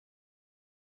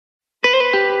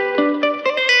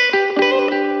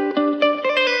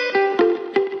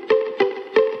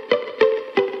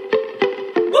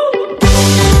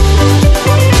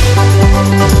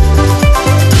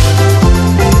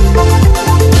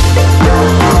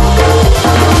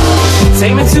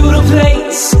Take me to the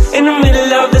place in the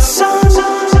middle of the sun.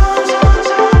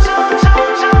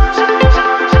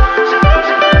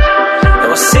 And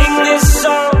we'll sing this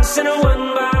song, sing it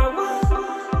one by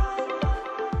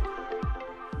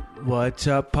one. What's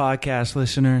up, podcast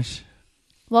listeners?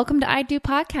 Welcome to I Do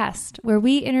Podcast, where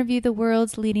we interview the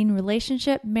world's leading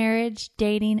relationship, marriage,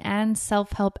 dating, and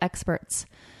self-help experts.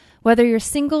 Whether you're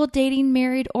single, dating,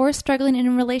 married, or struggling in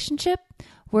a relationship,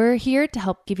 we're here to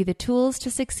help give you the tools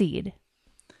to succeed.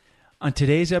 On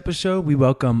today's episode, we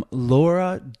welcome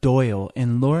Laura Doyle,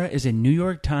 and Laura is a New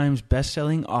York Times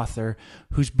bestselling author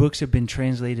whose books have been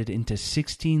translated into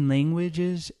 16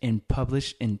 languages and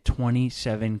published in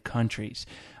 27 countries.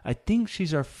 I think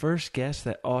she's our first guest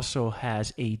that also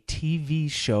has a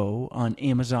TV show on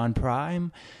Amazon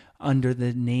Prime under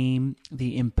the name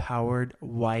The Empowered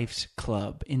Wife's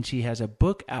Club, and she has a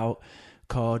book out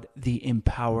called The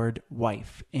Empowered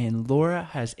Wife. And Laura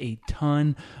has a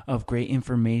ton of great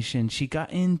information. She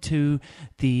got into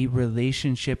the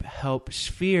relationship help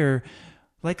sphere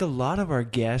like a lot of our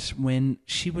guests when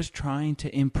she was trying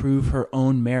to improve her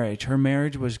own marriage. Her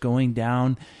marriage was going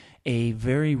down a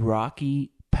very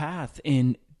rocky path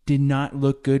and did not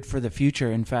look good for the future.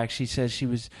 In fact, she says she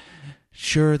was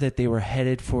sure that they were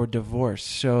headed for divorce.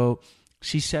 So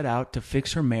she set out to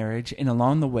fix her marriage, and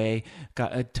along the way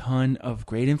got a ton of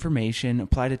great information,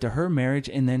 applied it to her marriage,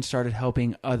 and then started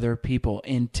helping other people.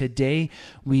 And today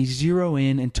we zero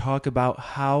in and talk about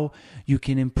how you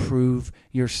can improve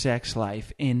your sex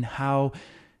life and how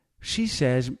she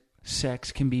says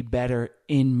sex can be better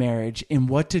in marriage and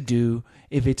what to do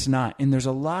if it's not. And there's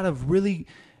a lot of really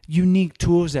unique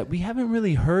tools that we haven't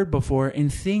really heard before,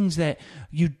 and things that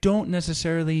you don't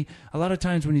necessarily, a lot of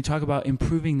times when you talk about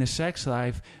improving the sex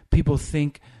life, people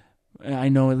think, I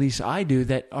know at least I do,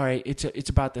 that all right, it's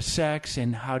about the sex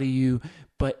and how do you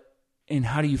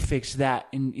fix that,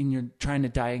 and you're trying to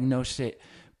diagnose it.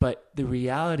 But the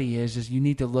reality is you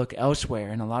need to look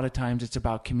elsewhere, and a lot of times it's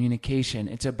about communication.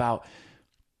 It's about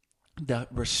the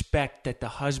respect that the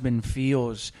husband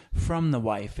feels from the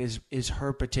wife is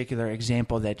her particular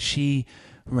example that she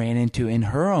ran into in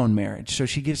her own marriage. So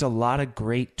she gives a lot of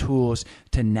great tools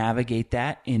to navigate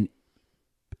that and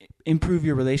improve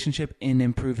your relationship and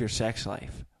improve your sex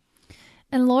life.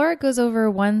 And Laura goes over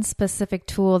one specific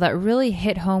tool that really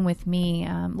hit home with me.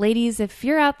 Ladies, if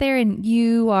you're out there and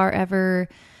you are ever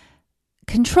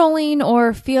controlling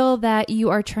or feel that you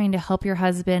are trying to help your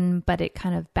husband, but it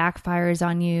kind of backfires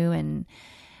on you, and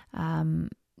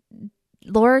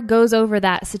Laura goes over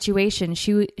that situation.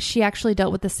 She actually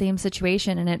dealt with the same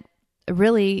situation, and it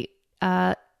really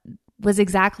was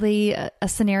exactly a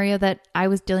scenario that I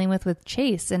was dealing with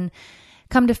Chase. And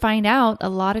come to find out, a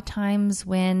lot of times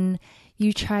when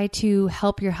you try to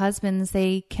help your husbands,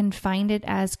 they can find it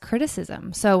as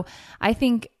criticism. So I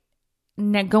think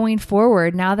going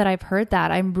forward, now that I've heard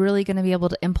that, I'm really going to be able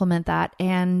to implement that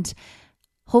and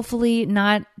hopefully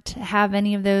not have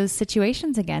any of those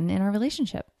situations again in our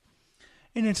relationship.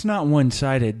 And it's not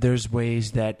one-sided. There's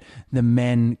ways that the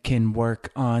men can work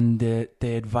on the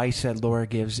advice that Laura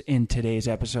gives in today's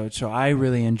episode. So I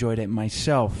really enjoyed it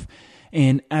myself.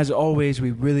 And as always,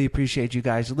 we really appreciate you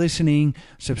guys listening,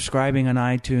 subscribing on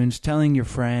iTunes, telling your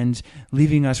friends,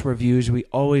 leaving us reviews. We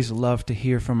always love to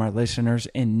hear from our listeners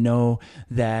and know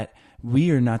that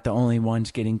we are not the only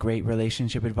ones getting great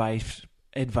relationship advice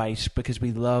because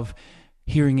we love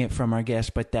hearing it from our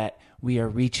guests, but that we are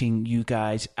reaching you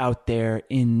guys out there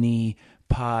in the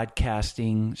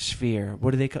podcasting sphere.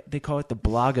 What do they call it? The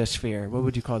blogosphere. What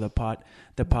would you call the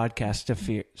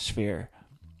podcast sphere?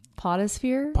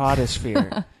 Potosphere?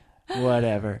 Potosphere.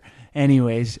 Whatever.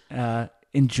 Anyways,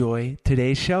 enjoy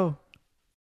today's show.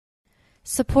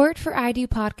 Support for I Do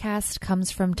Podcast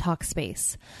comes from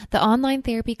Talkspace, the online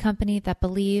therapy company that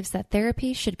believes that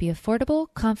therapy should be affordable,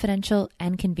 confidential,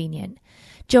 and convenient.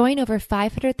 Join over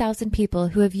 500,000 people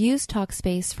who have used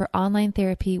Talkspace for online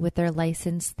therapy with their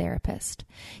licensed therapist.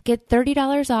 Get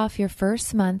 $30 off your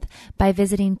first month by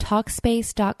visiting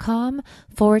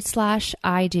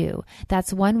Talkspace.com/I do.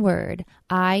 That's one word,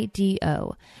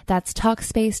 IDO. That's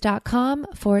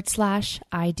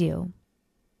Talkspace.com/I do.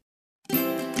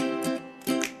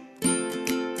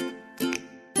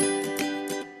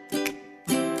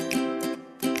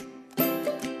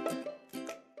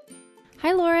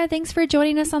 Hi, Laura. Thanks for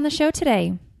joining us on the show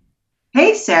today.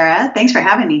 Hey, Sarah. Thanks for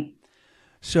having me.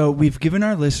 So we've given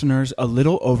our listeners a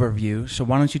little overview. So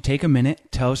why don't you take a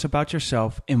minute, tell us about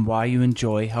yourself and why you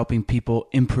enjoy helping people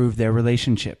improve their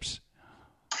relationships.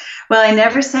 Well, I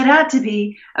never set out to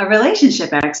be a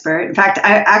relationship expert. In fact,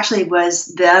 I actually was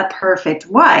the perfect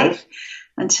wife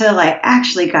until I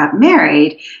actually got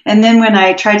married. And then when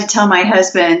I tried to tell my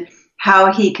husband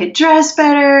how he could dress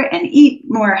better and eat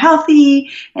more healthy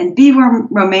and be more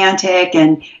romantic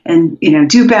and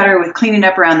do better with cleaning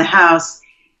up around the house,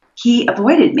 he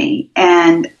avoided me.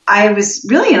 And I was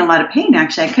really in a lot of pain,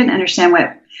 actually. I couldn't understand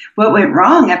what went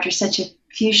wrong after such a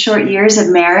few short years of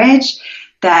marriage,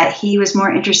 that he was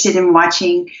more interested in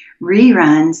watching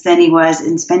reruns than he was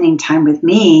in spending time with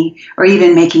me or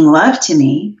even making love to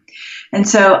me. And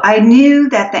so I knew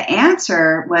that the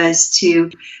answer was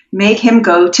to make him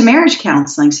go to marriage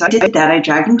counseling. So I did that. I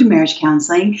dragged him to marriage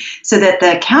counseling so that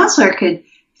the counselor could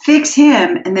fix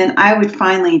him, and then I would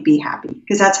finally be happy,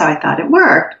 because that's how I thought it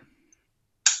worked.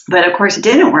 But of course it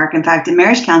didn't work. In fact, in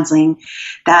marriage counseling,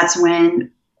 that's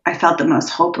when I felt the most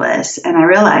hopeless. And I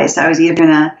realized I was either going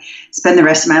to spend the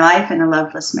rest of my life in a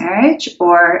loveless marriage,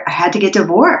 or I had to get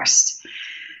divorced.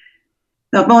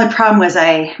 The only problem was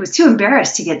I was too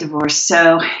embarrassed to get divorced.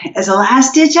 So as a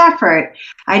last-ditch effort,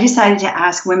 I decided to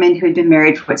ask women who had been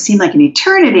married for what seemed like an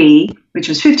eternity, which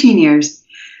was 15 years,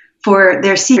 for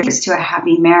their secrets to a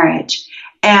happy marriage.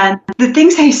 And the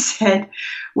things they said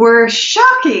were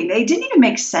shocking. They didn't even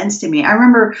make sense to me. I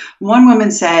remember one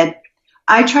woman said,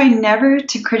 "I try never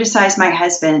to criticize my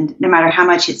husband, no matter how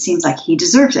much it seems like he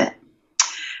deserves it."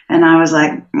 And I was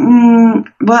like,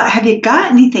 well, have you got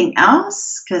anything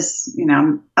else? Because,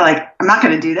 I'm not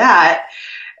going to do that.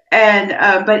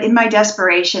 And but in my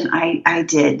desperation, I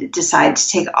did decide to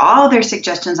take all their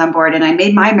suggestions on board, and I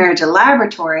made my marriage a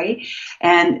laboratory.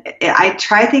 And I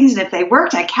tried things, and if they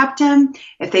worked, I kept them.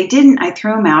 If they didn't, I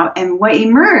threw them out. And what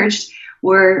emerged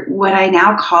were what I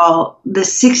now call the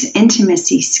 6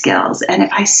 intimacy skills. And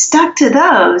if I stuck to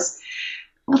those,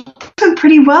 well, they went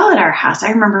pretty well at our house.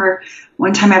 I remember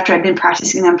one time after I'd been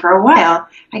practicing them for a while,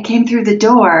 I came through the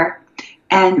door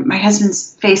and my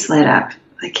husband's face lit up.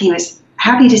 Like he was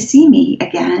happy to see me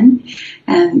again.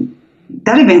 And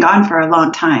that had been gone for a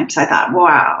long time. So I thought,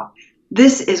 wow,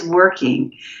 this is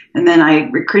working. And then I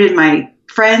recruited my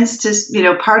friends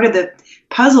to, part of the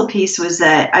puzzle piece was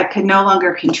that I could no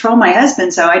longer control my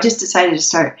husband. So I just decided to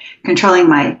start controlling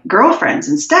my girlfriends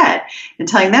instead and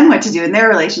telling them what to do in their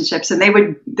relationships. And they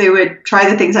would try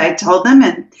the things I told them,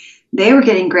 and they were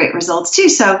getting great results too.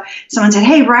 So someone said,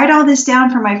 "Hey, write all this down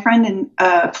for my friend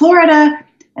in Florida."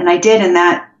 And I did. And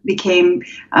that became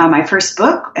my first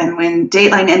book. And when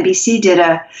Dateline NBC did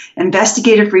a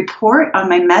investigative report on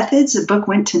my methods, the book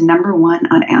went to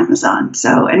 #1 on Amazon.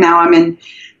 So, and now I'm in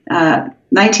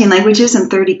 19 languages in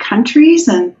 30 countries.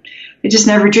 And I just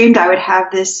never dreamed I would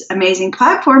have this amazing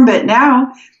platform. But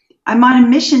now I'm on a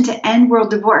mission to end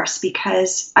world divorce,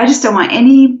 because I just don't want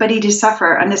anybody to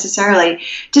suffer unnecessarily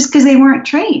just because they weren't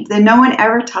trained. That no one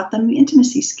ever taught them the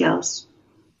intimacy skills.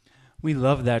 We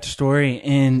love that story.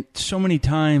 And so many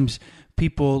times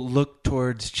people look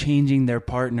towards changing their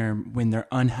partner when they're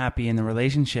unhappy in the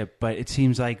relationship. But it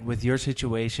seems like with your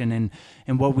situation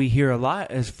and what we hear a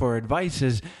lot as for advice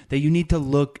is that you need to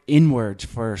look inwards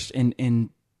first and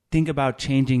think about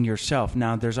changing yourself.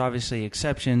 Now, there's obviously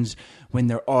exceptions when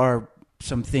there are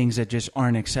some things that just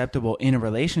aren't acceptable in a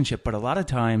relationship. But a lot of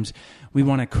times we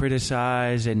want to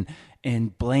criticize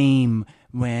and blame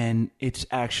when it's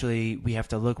actually we have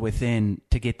to look within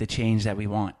to get the change that we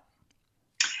want.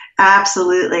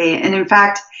 Absolutely. And in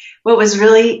fact, what was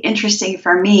really interesting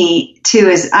for me too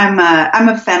is I'm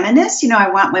a feminist. I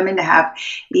want women to have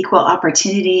equal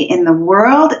opportunity in the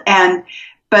world.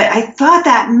 But I thought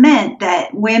that meant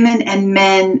that women and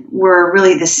men were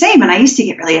really the same. And I used to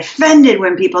get really offended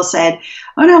when people said,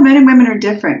 "Oh no, men and women are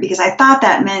different," because I thought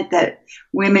that meant that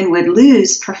women would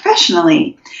lose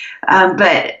professionally.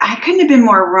 But I couldn't have been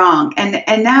more wrong.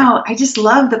 And now I just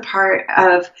love the part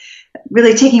of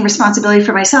really taking responsibility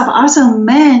for myself also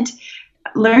meant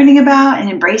learning about and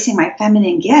embracing my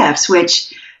feminine gifts,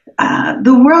 which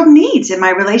the world needs and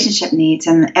my relationship needs.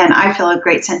 And I feel a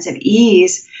great sense of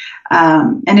ease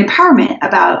and empowerment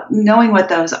about knowing what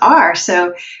those are.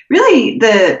 So really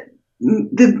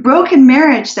the broken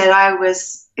marriage that I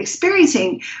was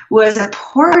experiencing was a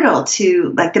portal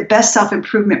to like the best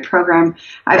self-improvement program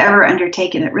I've ever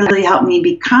undertaken. It really helped me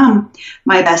become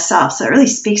my best self. So it really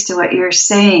speaks to what you're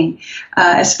saying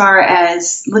as far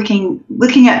as looking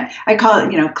at, I call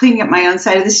it, cleaning up my own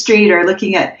side of the street, or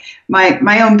looking at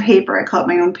my own paper. I call it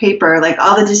my own paper, like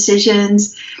all the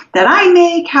decisions that I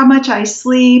make, how much I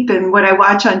sleep and what I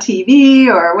watch on TV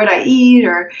or what I eat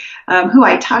or who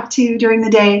I talk to during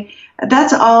the day.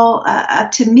 That's all up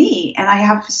to me. And I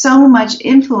have so much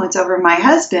influence over my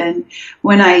husband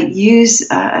when I use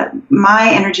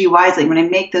my energy wisely, when I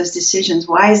make those decisions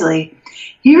wisely.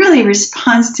 He really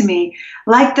responds to me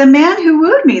like the man who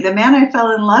wooed me, the man I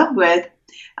fell in love with.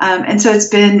 And so it's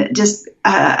been just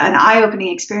an eye-opening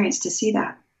experience to see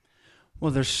that. Well,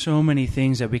 there's so many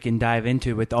things that we can dive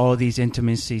into with all these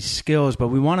intimacy skills, but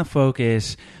we want to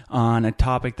focus on a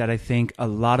topic that I think a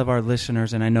lot of our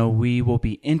listeners, and I know we will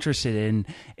be interested in,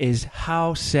 is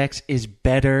how sex is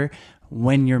better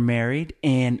when you're married,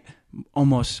 and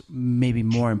almost maybe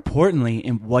more importantly,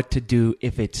 in what to do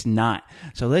if it's not.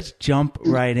 So let's jump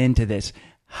right into this.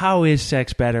 How is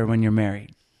sex better when you're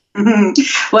married?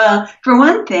 Well, for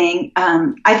one thing,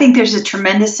 I think there's a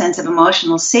tremendous sense of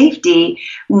emotional safety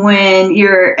when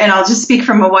you're, and I'll just speak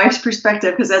from a wife's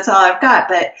perspective because that's all I've got,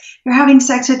 but you're having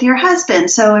sex with your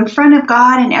husband. So in front of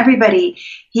God and everybody,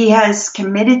 he has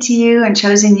committed to you and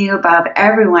chosen you above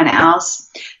everyone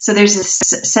else. So there's this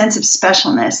sense of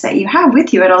specialness that you have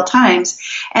with you at all times.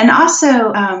 And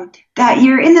also that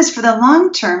you're in this for the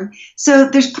long term. So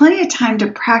there's plenty of time to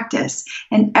practice,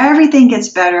 and everything gets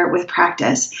better with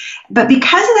practice. But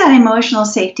because of that emotional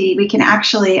safety, we can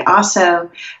actually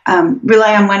also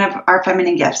rely on one of our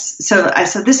feminine gifts. So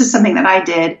this is something that I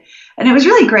did, and it was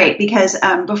really great because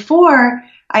before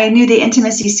I knew the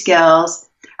intimacy skills,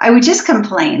 I would just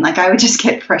complain. Like I would just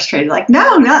get frustrated. Like,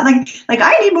 no, not like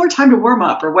I need more time to warm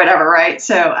up or whatever. Right.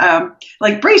 So,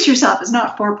 like brace yourself is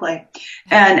not foreplay.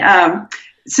 And,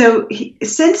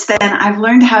 since then I've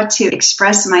learned how to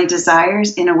express my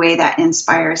desires in a way that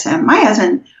inspires him. My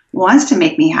husband wants to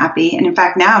make me happy. And in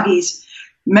fact, now he's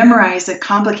memorized a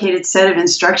complicated set of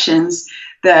instructions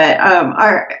that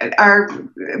are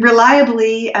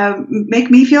reliably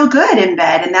make me feel good in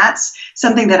bed. And that's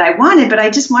something that I wanted, but I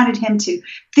just wanted him to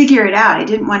figure it out. I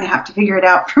didn't want to have to figure it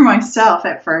out for myself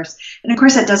at first. And of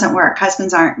course, that doesn't work.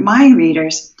 Husbands aren't mind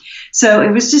readers. So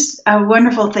it was just a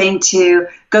wonderful thing to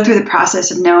go through the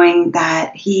process of knowing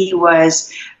that he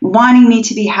was wanting me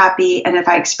to be happy. And if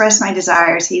I expressed my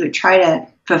desires, he would try to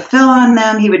fulfill on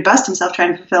them. He would bust himself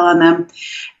trying to fulfill on them.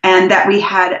 And that we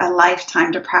had a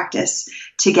lifetime to practice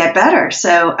to get better.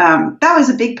 So that was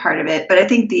a big part of it. But I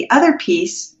think the other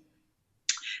piece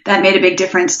that made a big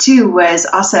difference too was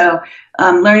also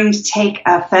learning to take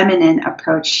a feminine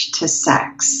approach to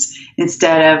sex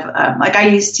instead of like I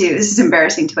used to. This is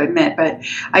embarrassing to admit, but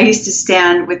I used to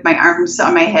stand with my arms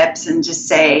on my hips and just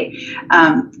say,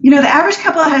 the average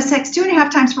couple has sex 2.5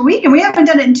 times per week, and we haven't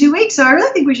done it in 2 weeks, so I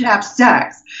really think we should have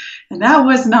sex. And that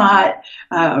was not,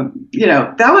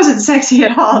 that wasn't sexy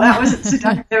at all. That wasn't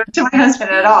seductive to my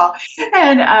husband at all.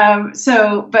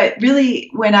 And but really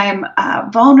when I'm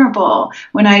vulnerable,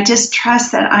 when I just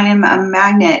trust that I am a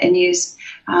magnet and use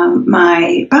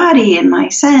my body and my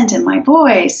scent and my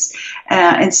voice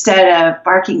instead of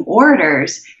barking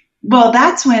orders, well,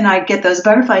 that's when I get those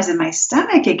butterflies in my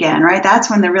stomach again, right? That's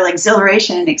when the real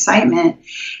exhilaration and excitement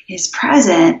is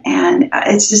present. And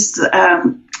it's just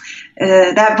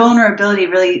that vulnerability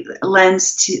really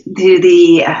lends to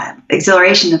the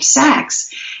exhilaration of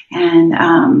sex. And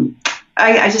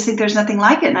I just think there's nothing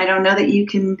like it. And I don't think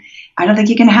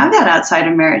you can have that outside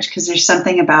of marriage because there's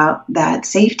something about that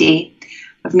safety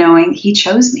of knowing he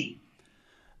chose me.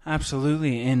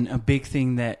 Absolutely. And a big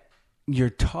thing that you're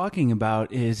talking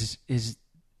about is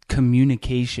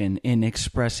communication and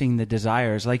expressing the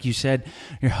desires. Like you said,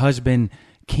 your husband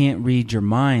can't read your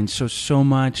mind. So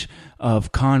much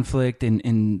of conflict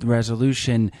and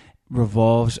resolution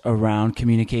revolves around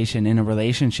communication in a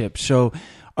relationship. So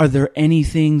are there any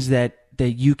things that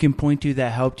you can point to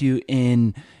that helped you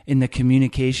in the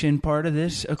communication part of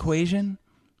this equation?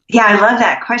 Yeah, I love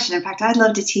that question. In fact, I'd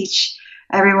love to teach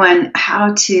everyone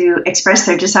how to express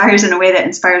their desires in a way that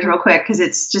inspires real quick because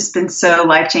it's just been so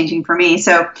life-changing for me.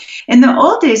 So in the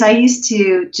old days, I used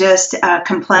to just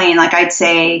complain. Like I'd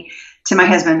say to my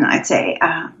husband,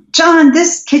 John,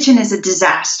 this kitchen is a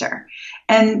disaster.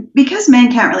 And because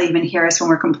men can't really even hear us when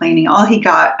we're complaining, all he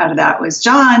got out of that was,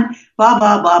 John, blah,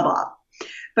 blah, blah, blah.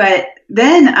 But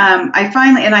then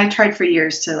I tried for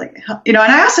years to and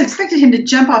I also expected him to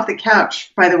jump off the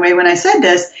couch, by the way, when I said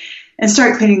this and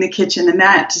start cleaning the kitchen. And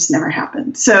that just never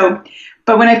happened. So,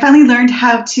 but when I finally learned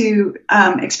how to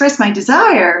express my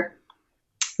desire,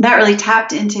 that really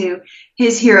tapped into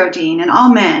his hero gene. And all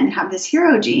men have this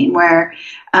hero gene where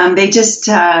they just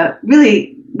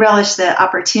really relish the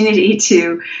opportunity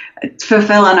to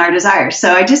fulfill on our desires.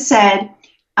 So I just said,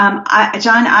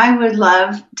 John, I would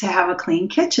love to have a clean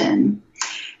kitchen.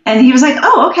 And he was like,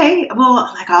 oh, okay,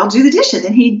 well, I'll do the dishes.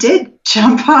 And he did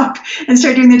jump up and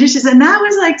start doing the dishes. And that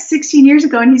was 16 years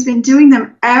ago. And he's been doing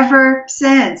them ever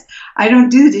since. I don't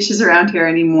do the dishes around here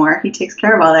anymore. He takes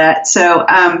care of all that. So,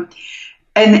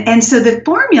 and so the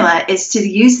formula is to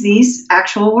use these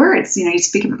actual words. You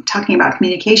talking about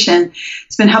communication.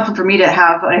 It's been helpful for me to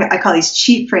have what I call these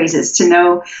cheat phrases to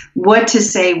know what to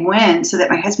say when so that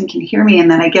my husband can hear me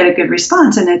and then I get a good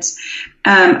response. And it's,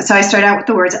 so I start out with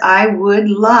the words, I would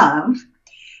love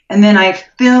And then I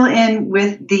fill in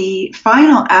with the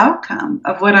final outcome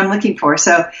of what I'm looking for.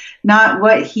 So not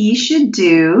what he should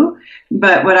do,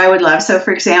 but what I would love. So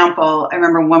for example, I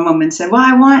remember one woman said, well,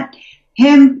 I want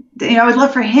him, I would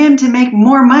love for him to make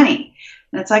more money.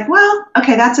 And it's like, well,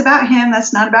 okay, that's about him.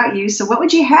 That's not about you. So what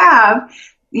would you have,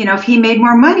 if he made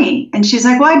more money? And she's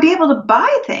like, well, I'd be able to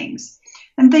buy things.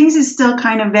 And things is still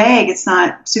kind of vague. It's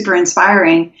not super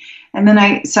inspiring. And then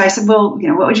I said, well,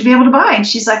 what would you be able to buy? And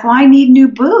she's like, well, I need new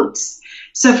boots.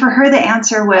 So for her, the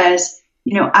answer was,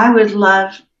 I would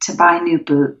love to buy new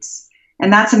boots.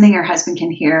 And that's something her husband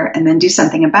can hear and then do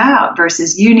something about,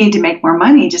 versus you need to make more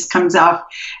money just comes off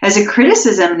as a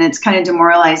criticism, and it's kind of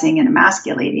demoralizing and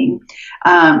emasculating.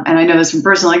 And I know this from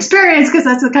personal experience because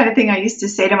that's the kind of thing I used to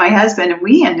say to my husband. And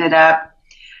we ended up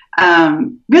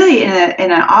really in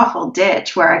an awful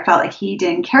ditch where I felt like he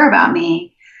didn't care about me.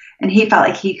 And he felt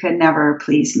like he could never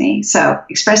please me. So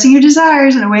expressing your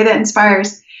desires in a way that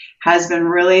inspires has been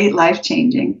really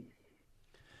life-changing.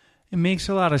 It makes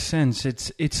a lot of sense.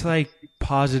 It's like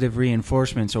positive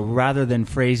reinforcement. So rather than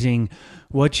phrasing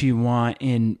what you want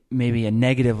in maybe a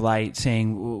negative light,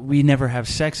 saying, we never have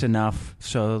sex enough,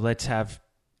 so let's have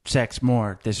sex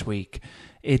more this week.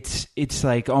 It's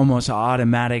like almost an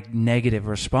automatic negative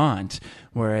response.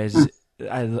 Whereas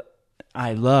I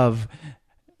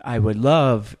would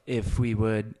love if we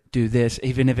would do this,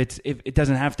 even if it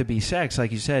doesn't have to be sex,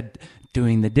 like you said,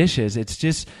 doing the dishes. It's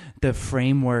just the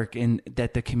framework and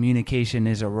that the communication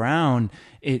is around.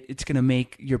 It's going to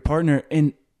make your partner,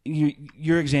 and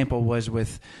your example was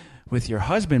with your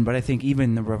husband, but I think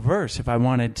even the reverse. If I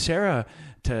wanted Sarah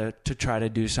to try to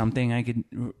do something, I could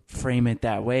frame it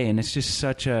that way, and it's just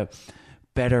such a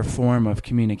better form of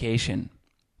communication.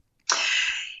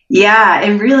 Yeah,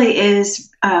 it really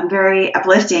is very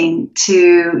uplifting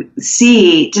to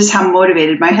see just how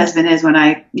motivated my husband is when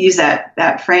I use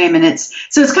that frame. And it's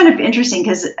kind of interesting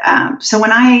because so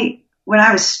when I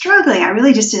was struggling, I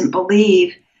really just didn't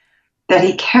believe that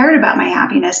he cared about my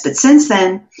happiness. But since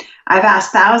then, I've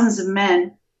asked thousands of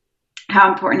men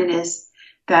how important it is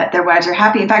that their wives are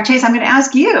happy. In fact, Chase, I'm going to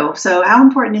ask you. So how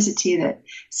important is it to you that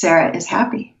Sarah is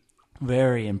happy?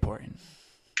 Very important.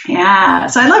 Yeah.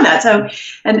 So I love that. So,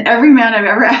 and every man I've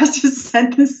ever asked has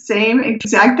said the same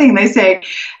exact thing. They say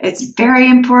it's very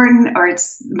important, or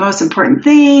it's the most important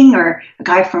thing, or a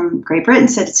guy from Great Britain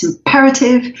said it's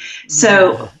imperative.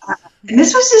 So, and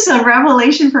this was just a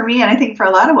revelation for me. And I think for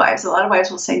a lot of wives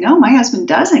will say, no, my husband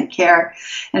doesn't care.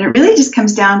 And it really just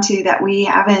comes down to that we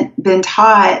haven't been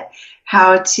taught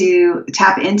how to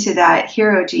tap into that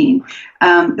hero gene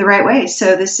the right way.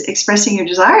 So this expressing your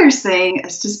desires thing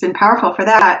has just been powerful for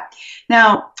that.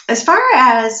 Now, as far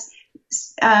as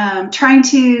trying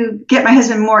to get my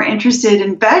husband more interested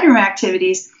in bedroom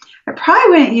activities, I probably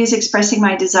wouldn't use expressing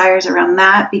my desires around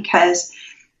that, because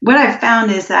what I've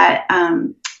found is that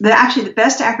actually the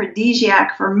best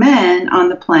aphrodisiac for men on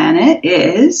the planet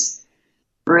is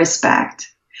respect.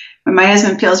 When my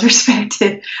husband feels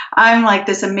respected, I'm like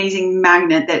this amazing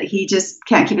magnet that he just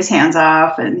can't keep his hands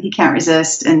off and he can't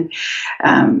resist. And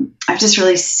I've just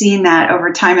really seen that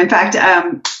over time. In fact,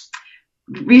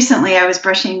 recently I was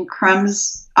brushing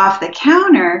crumbs off the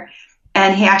counter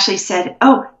and he actually said,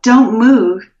 "Oh, don't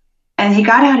move." And he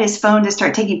got out his phone to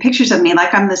start taking pictures of me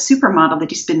like I'm the supermodel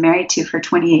that he's been married to for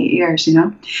 28 years,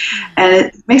 And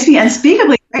it makes me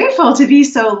unspeakably grateful to be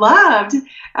so loved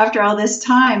after all this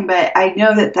time. But I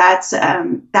know that that's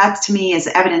to me is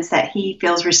evidence that he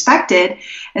feels respected.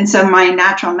 And so my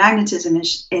natural magnetism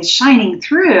is shining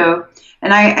through.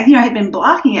 And I had been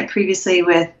blocking it previously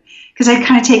because I'd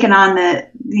kind of taken on the,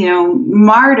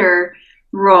 martyr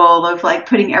role of like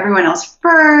putting everyone else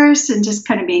first and just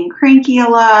kind of being cranky a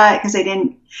lot, because I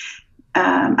didn't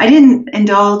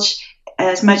indulge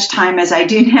as much time as I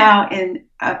do now in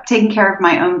taking care of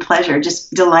my own pleasure,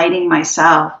 just delighting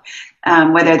myself.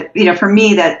 Whether, for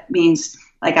me, that means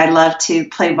like I love to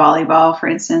play volleyball, for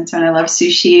instance, and I love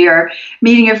sushi, or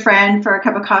meeting a friend for a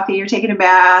cup of coffee, or taking a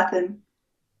bath and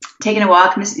taking a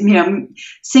walk.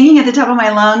 Singing at the top of my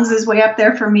lungs is way up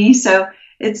there for me. So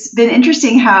it's been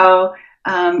interesting how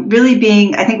really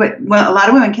being, I think what a lot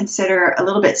of women consider a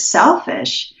little bit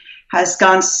selfish has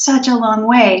gone such a long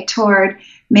way toward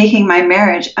making my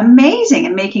marriage amazing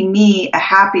and making me a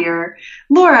happier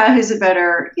Laura, who's a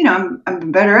better, I'm a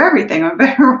better everything. I'm a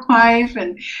better wife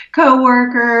and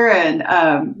coworker and,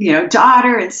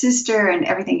 daughter and sister and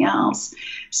everything else.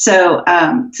 So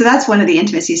that's one of the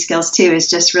intimacy skills too, is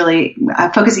just really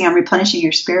focusing on replenishing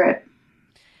your spirit.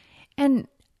 And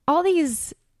all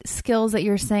these skills that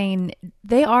you're saying,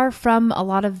 they are from a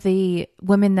lot of the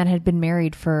women that had been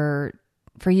married for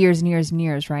years and years and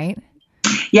years, right?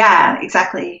 Yeah,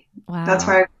 exactly. Wow. That's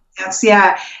where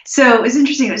Yeah. So it was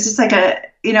interesting. It was just like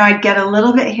I'd get a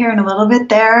little bit here and a little bit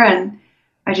there, and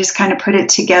I just kind of put it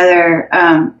together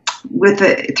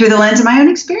through the lens of my own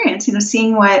experience,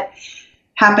 seeing what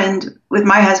happened with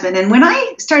my husband. And when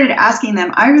I started asking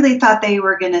them, I really thought they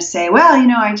were going to say, well,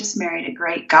 I just married a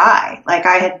great guy. Like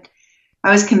I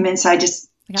was convinced I just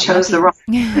chose the wrong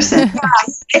person.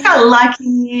 I got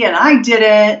lucky and I did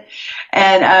it.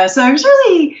 And so I was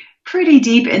really pretty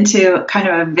deep into kind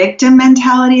of a victim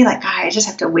mentality. Like, I just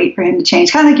have to wait for him to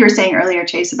change. Kind of like you were saying earlier,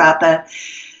 Chase, about the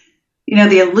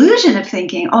illusion of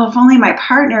thinking, oh, if only my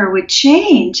partner would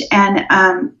change. And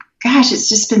gosh, it's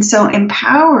just been so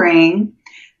empowering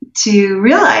to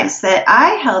realize that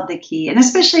I held the key. And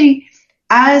especially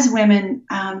as women,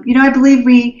 I believe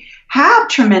we have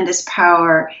tremendous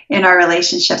power in our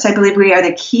relationships. I believe we are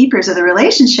the keepers of the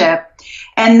relationship.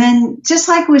 And then just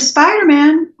like with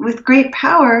Spider-Man, with great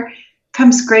power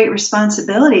comes great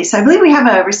responsibility. So I believe we have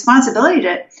a responsibility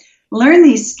to learn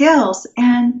these skills.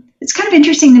 And it's kind of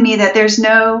interesting to me that there was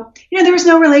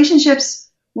no relationships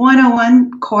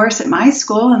 101 course at my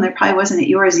school, and there probably wasn't at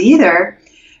yours either.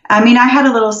 I mean, I had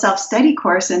a little self-study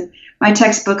course, and my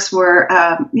textbooks were,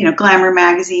 Glamour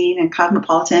magazine and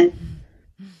Cosmopolitan.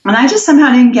 And I just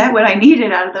somehow didn't get what I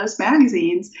needed out of those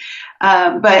magazines.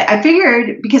 But I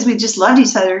figured because we just loved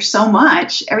each other so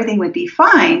much, everything would be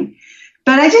fine.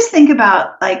 But I just think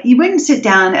about, like, you wouldn't sit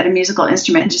down at a musical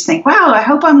instrument and just think, wow, I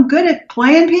hope I'm good at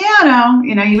playing piano.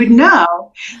 You would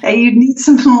know that you'd need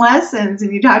some lessons,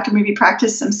 and you'd have to maybe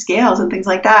practice some scales and things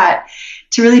like that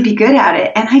to really be good at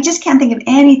it. And I just can't think of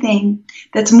anything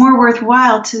that's more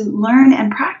worthwhile to learn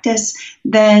and practice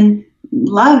than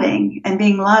loving and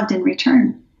being loved in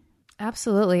return.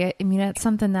 Absolutely. I mean, it's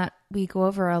something that we go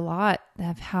over a lot,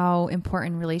 of how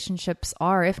important relationships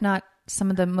are, if not some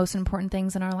of the most important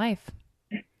things in our life.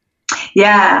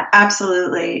 Yeah,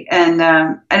 absolutely. And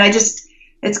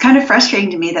it's kind of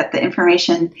frustrating to me that the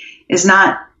information is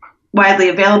not widely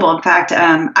available. In fact,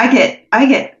 I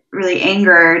get really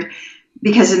angered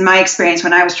because in my experience,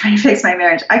 when I was trying to fix my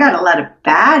marriage, I got a lot of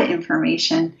bad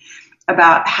information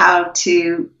about how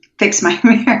to fix my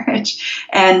marriage.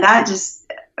 And that just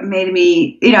made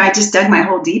me, I just dug my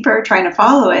hole deeper trying to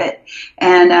follow it.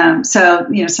 And so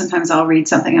sometimes I'll read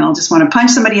something and I'll just want to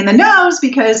punch somebody in the nose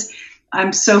because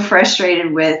I'm so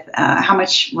frustrated with how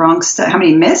much wrong stuff, how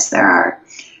many myths there are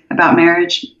about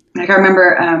marriage. Like I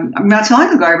remember not too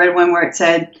long ago, I read one where it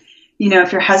said,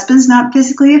 if your husband's not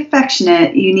physically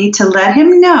affectionate, you need to let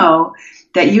him know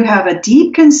that you have a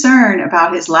deep concern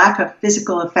about his lack of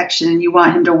physical affection and you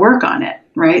want him to work on it.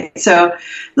 Right. So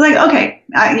like, okay,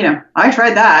 I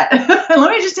tried that.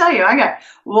 Let me just tell you, I got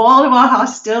wall-to-wall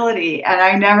hostility,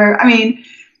 and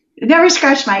it never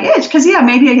scratched my itch. Cause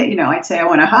maybe, I'd say I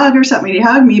want a hug or something. He'd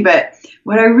hug me. But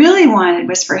what I really wanted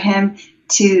was for him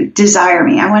to desire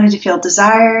me. I wanted to feel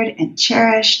desired and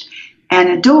cherished and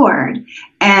adored.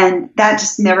 And that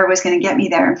just never was going to get me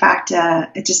there. In fact,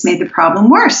 it just made the problem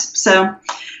worse. So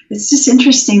it's just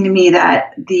interesting to me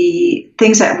that the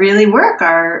things that really work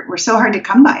were so hard to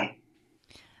come by.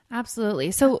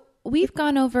 Absolutely. So we've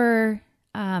gone over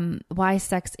why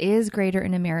sex is greater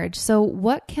in a marriage. So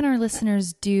what can our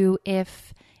listeners do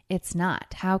if it's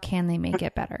not? How can they make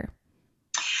it better?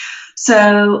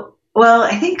 So,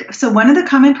 I think one of the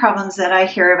common problems that I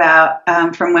hear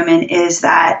about from women is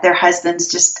that their husbands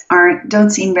just don't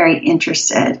seem very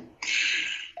interested.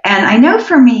 And I know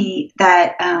for me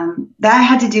that that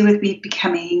had to do with me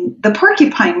becoming the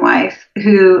porcupine wife,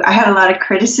 who I had a lot of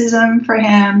criticism for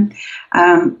him.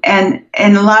 And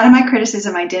a lot of my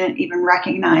criticism I didn't even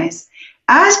recognize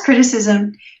as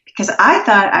criticism because I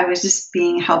thought I was just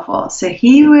being helpful. So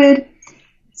he would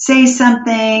say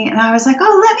something and I was like,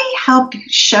 oh, let me help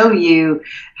show you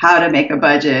how to make a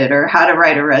budget or how to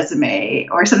write a resume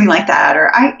or something like that. Or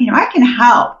I can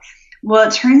help. Well,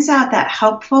 it turns out that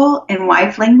helpful in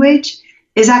wife language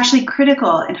is actually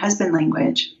critical in husband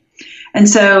language. And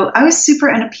so I was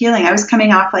super unappealing. I was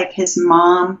coming off like his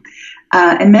mom,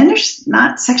 and men are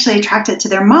not sexually attracted to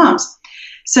their moms.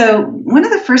 So one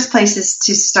of the first places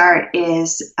to start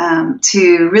is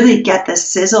to really get the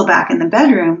sizzle back in the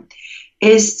bedroom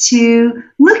is to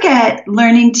look at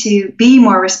learning to be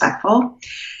more respectful.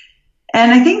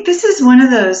 And I think this is one of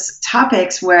those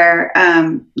topics where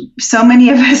so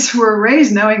many of us were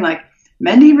raised knowing like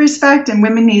men need respect and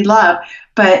women need love.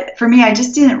 But for me, I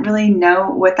just didn't really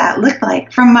know what that looked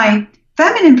like. From my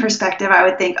feminine perspective, I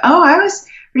would think, oh, I was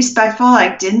respectful.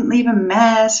 I didn't leave a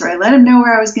mess, or I let him know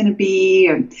where I was going to be,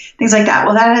 or things like that.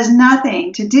 Well, that has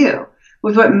nothing to do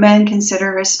with what men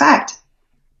consider respect.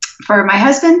 For my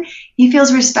husband, he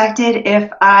feels respected if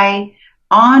I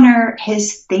honor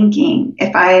his thinking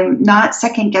if I'm not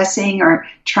second guessing or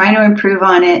trying to improve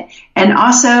on it, and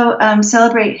also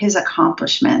celebrate his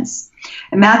accomplishments.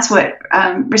 And that's what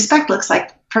respect looks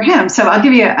like for him. So I'll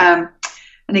give you an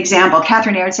example.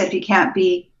 Catherine Aird said, if you can't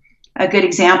be a good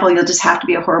example, you'll just have to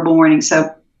be a horrible warning.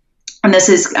 So, and this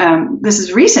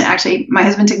is recent, actually. My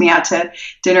husband took me out to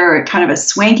dinner at kind of a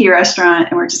swanky restaurant,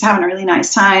 and we're just having a really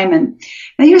nice time. And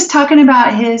he was talking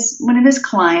about one of his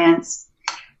clients.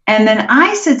 And then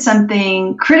I said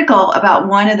something critical about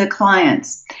one of the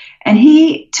clients. And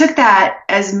he took that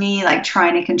as me like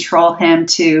trying to control him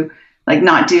to like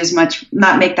not do as much,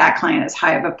 not make that client as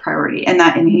high of a priority.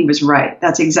 And he was right.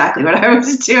 That's exactly what I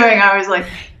was doing. I was like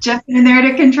jumping in there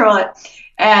to control it.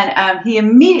 And he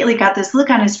immediately got this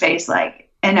look on his face, like,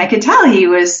 and I could tell he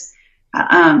was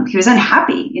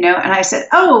unhappy, you know. And I said,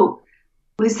 "Oh,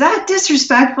 was that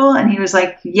disrespectful?" And he was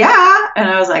like, "Yeah." And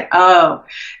I was like, "Oh."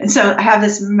 And so I have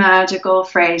this magical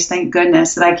phrase, thank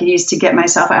goodness, that I can use to get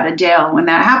myself out of jail when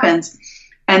that happens.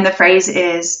 And the phrase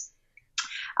is,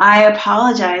 I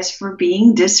apologize for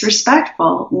being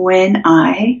disrespectful when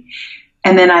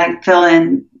and then I fill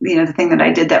in, you know, the thing that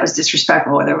I did that was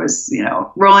disrespectful, whether it was, you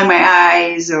know, rolling my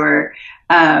eyes or,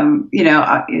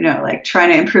 like trying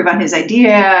to improve on his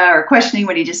idea or questioning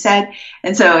what he just said.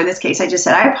 And so in this case, I just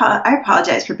said, I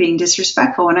apologize for being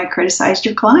disrespectful when I criticized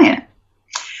your client.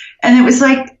 And it was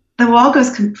like the wall goes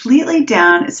completely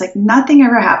down. It's like nothing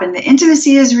ever happened. The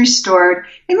intimacy is restored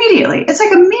immediately. It's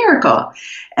like a miracle.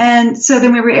 And so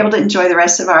then we were able to enjoy the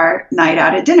rest of our night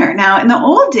out at dinner. Now, in the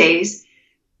old days,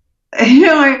 you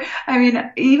know, I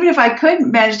mean, even if I could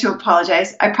manage to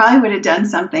apologize, I probably would have done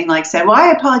something like said, well,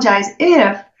 I apologize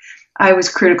if I was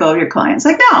critical of your client. It's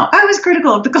like, no, I was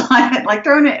critical of the client, like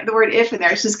throwing the word if in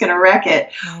there, it's just going to wreck it.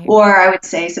 Right. Or I would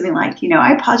say something like, you know,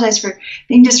 I apologize for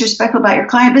being disrespectful about your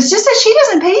client, but it's just that she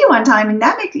doesn't pay you on time. And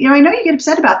that makes, you know, I know you get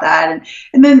upset about that.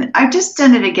 And then I've just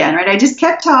done it again, right? I just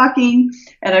kept talking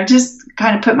and I've just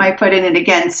kind of put my foot in it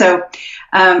again. So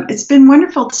it's been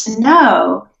wonderful to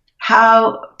know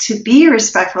how to be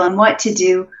respectful and what to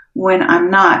do when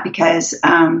I'm not, because,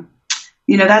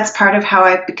 you know, that's part of how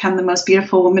I've become the most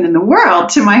beautiful woman in the world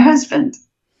to my husband.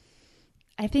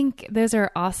 I think those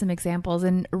are awesome examples.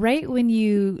 And right when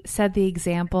you said the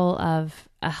example of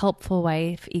a helpful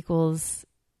wife equals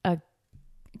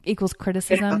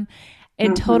criticism,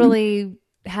 it totally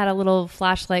had a little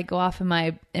flashlight go off in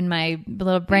my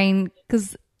little brain.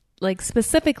 Because like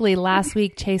specifically last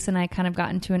week, Chase and I kind of got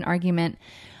into an argument.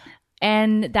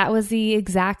 And that was the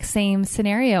exact same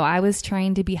scenario. I was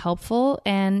trying to be helpful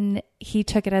and he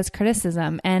took it as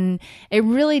criticism. And it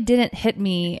really didn't hit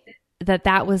me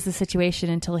that was the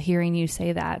situation until hearing you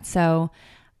say that. So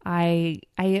I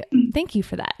thank you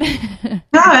for that. No,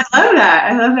 I love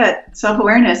that. I love that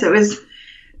self-awareness. It was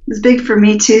big for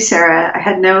me too, Sarah. I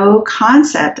had no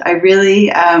concept. I really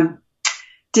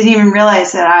didn't even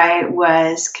realize that I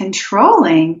was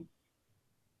controlling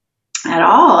at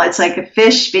all. It's like a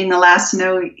fish being the last to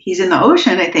know he's in the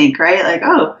ocean, I think, right? Like,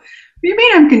 oh, what do you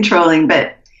mean I'm controlling?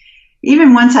 But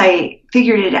even once I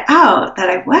figured it out that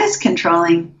I was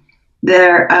controlling,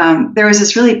 there was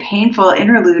this really painful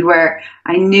interlude where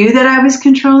I knew that I was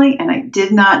controlling and I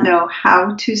did not know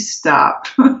how to stop.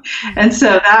 And so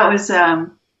that was,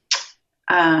 that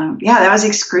was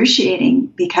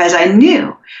excruciating because I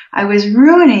knew I was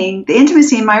ruining the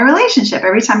intimacy in my relationship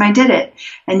every time I did it.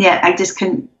 And yet I just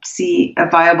couldn't see a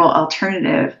viable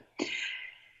alternative.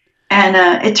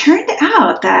 And it turned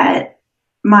out that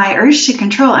my urge to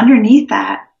control underneath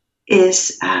that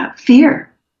is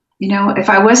fear. You know, if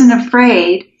I wasn't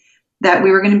afraid that we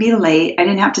were going to be late, I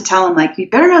didn't have to tell him, like, you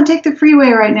better not take the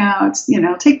freeway right now. It's, you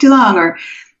know, take too long. Or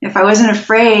if I wasn't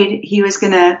afraid he was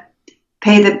going to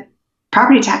pay the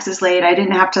property taxes late, I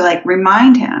didn't have to like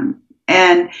remind him.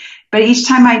 But each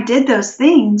time I did those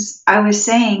things, I was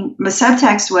saying, the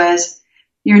subtext was,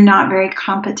 you're not very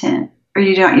competent, or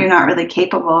you're not really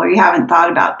capable, or you haven't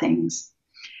thought about things.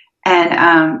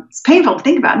 And it's painful to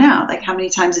think about now, like how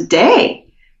many times a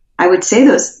day I would say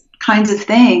those kinds of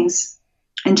things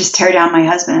and just tear down my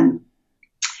husband,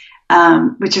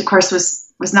 which of course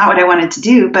was not what I wanted to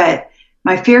do, but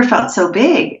my fear felt so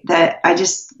big that I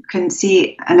just couldn't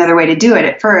see another way to do it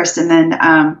at first. And then,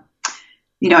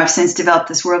 I've since developed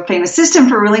this world famous system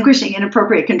for relinquishing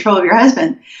inappropriate control of your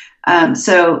husband.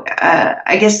 So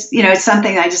I guess, it's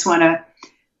something I just want to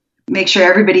make sure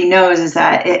everybody knows is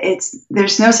that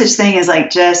there's no such thing as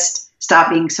like just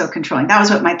stop being so controlling. That was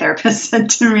what my therapist said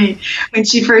to me when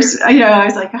she first, I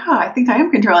was like, I think I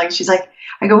am controlling. She's like,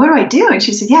 I go, what do I do? And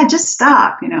she said, yeah, just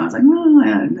stop. I was like,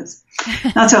 oh, that's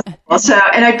not so helpful. So,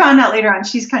 and I found out later on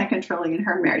she's kind of controlling in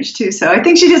her marriage too. So I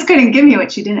think she just couldn't give me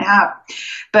what she didn't have.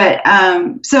 But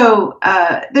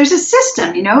there's a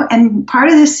system, and part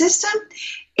of this system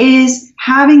is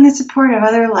having the support of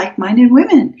other like-minded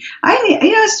women.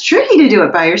 It's tricky to do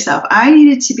it by yourself. I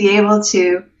needed to be able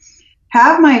to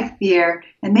have my fear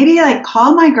and maybe like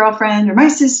call my girlfriend or my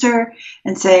sister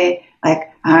and say,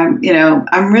 like, I'm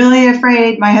really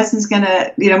afraid my husband's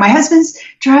my husband's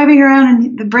driving around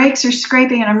and the brakes are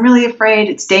scraping and I'm really afraid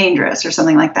it's dangerous or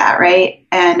something like that. Right.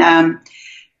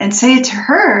 And say it to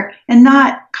her and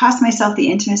not cost myself the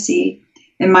intimacy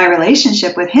in my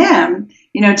relationship with him,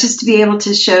 just to be able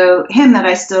to show him that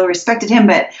I still respected him,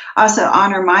 but also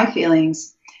honor my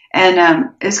feelings.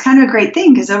 And it's kind of a great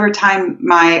thing because over time,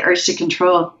 my urge to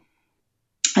control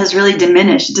has really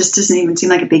diminished. It just doesn't even seem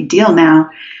like a big deal now.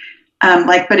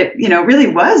 But it, really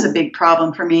was a big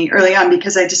problem for me early on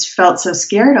because I just felt so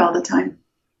scared all the time.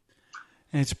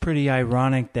 And it's pretty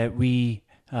ironic that we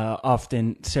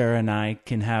often, Sarah and I,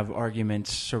 can have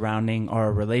arguments surrounding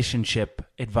our relationship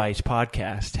advice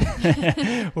podcast,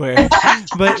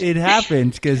 but it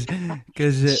happens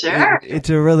because Sure. it's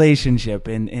a relationship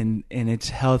and it's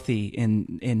healthy,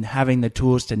 and having the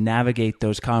tools to navigate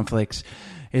those conflicts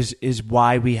is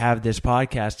why we have this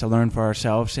podcast, to learn for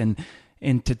ourselves and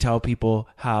to tell people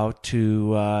how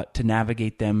to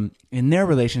navigate them in their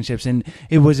relationships. And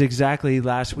it was exactly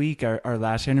last week, our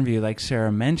last interview, like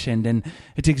Sarah mentioned, and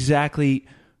it's exactly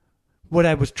what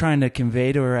I was trying to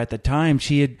convey to her at the time.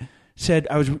 She had said,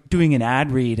 I was doing an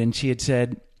ad read, and she had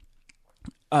said,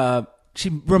 she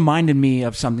reminded me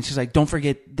of something. She's like, don't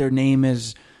forget their name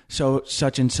is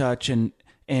such and such. And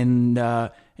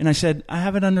I said, I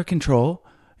have it under control,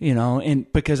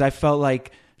 and because I felt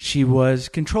like she was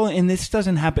controlling, and this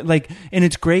doesn't happen and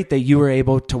it's great that you were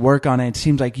able to work on it. It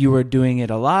seems like you were doing it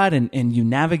a lot and you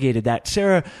navigated that.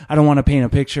 Sarah, I don't want to paint a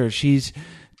picture.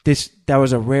 That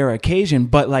was a rare occasion,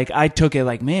 but I took it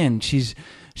like, man, she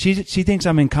thinks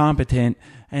I'm incompetent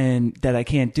and that I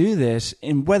can't do this.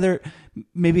 And whether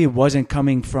maybe it wasn't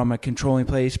coming from a controlling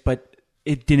place, but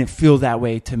it didn't feel that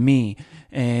way to me.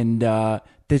 And,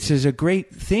 this is a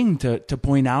great thing to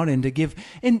point out and to give.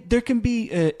 And there can be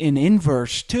an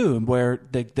inverse too, where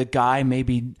the guy may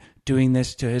be doing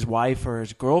this to his wife or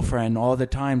his girlfriend all the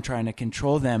time, trying to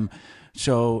control them.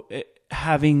 So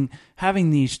having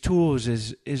these tools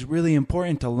is really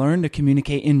important to learn to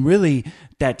communicate, and really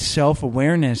that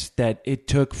self-awareness that it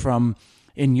took from,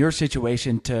 in your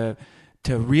situation, to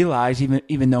realize,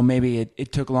 even though maybe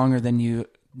it took longer than you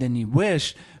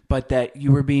wished, but that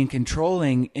you were being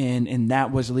controlling, and that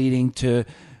was leading to,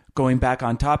 going back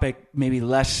on topic, maybe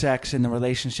less sex in the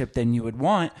relationship than you would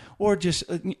want, or just,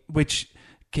 which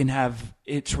can have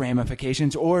its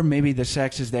ramifications, or maybe the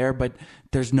sex is there, but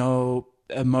there's no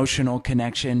emotional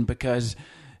connection because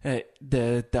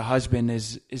the husband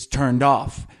is turned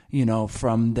off,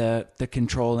 from the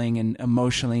controlling, and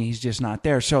emotionally he's just not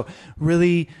there. So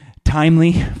really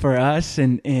timely for us,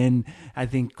 and I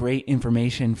think great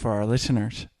information for our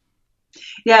listeners.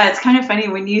 Yeah, it's kind of funny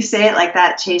when you say it like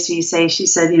that, Chase, when she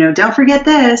said, don't forget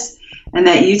this, and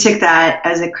that you took that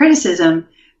as a criticism.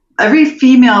 Every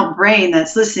female brain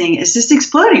that's listening is just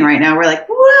exploding right now. We're like,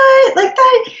 what? Like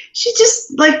that? She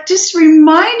just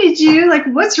reminded you,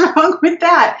 what's wrong with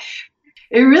that?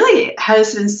 It really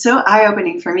has been so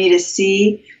eye-opening for me to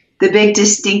see the big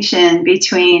distinction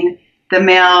between the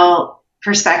male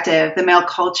perspective, the male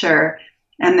culture,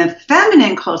 and the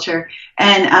feminine culture.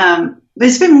 And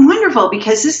it's been wonderful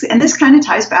because this kind of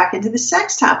ties back into the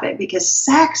sex topic, because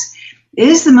sex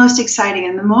is the most exciting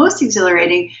and the most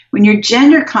exhilarating when your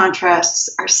gender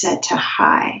contrasts are set to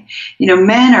high.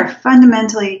 Men are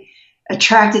fundamentally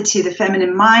attracted to the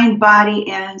feminine mind, body,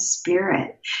 and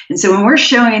spirit. And so when we're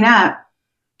showing up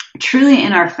truly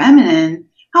in our feminine,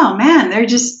 oh man, they're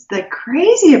just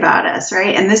crazy about us,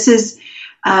 right? And this is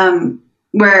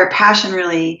where passion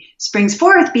really springs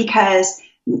forth, because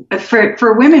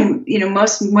for women,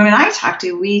 most women I talk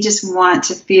to, we just want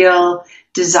to feel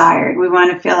desired. We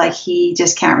want to feel like he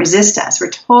just can't resist us.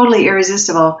 We're totally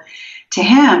irresistible to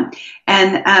him.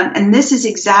 And this is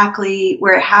exactly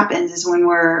where it happens, is when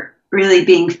we're really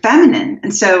being feminine.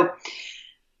 And so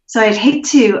I'd hate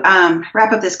to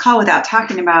wrap up this call without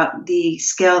talking about the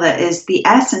skill that is the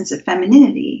essence of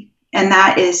femininity. And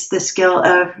that is the skill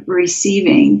of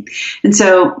receiving. And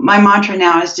so my mantra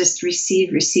now is just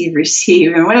receive, receive,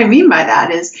 receive. And what I mean by that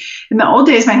is, in the old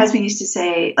days, my husband used to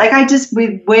say,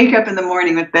 we'd wake up in the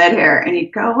morning with bed hair and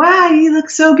he'd go, wow, you look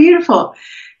so beautiful.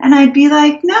 And I'd be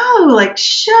like, no,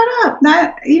 shut up.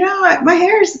 Not, my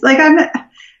hair's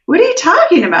what are you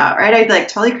talking about? Right? I'd like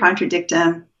totally contradict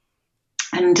him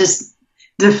and just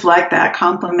deflect that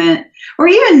compliment. Or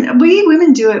even we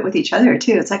women do it with each other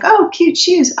too. It's like, oh, cute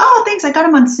shoes. Oh, thanks. I got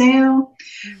them on sale.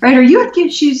 Right? Or you have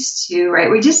cute shoes too,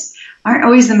 right? We just aren't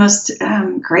always the most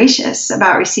gracious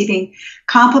about receiving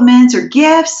compliments or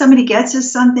gifts. Somebody gets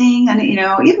us something and,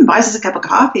 even buys us a cup of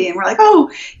coffee and we're like, oh,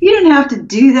 you didn't have to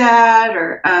do that.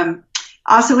 Or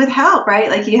also with help, right?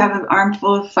 Like you have an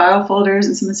armful of file folders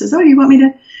and someone says, oh, you want me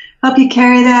to help you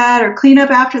carry that or clean up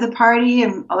after the party?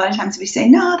 And a lot of times we say,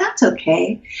 no, that's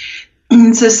okay.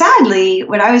 And so sadly,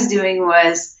 what I was doing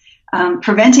was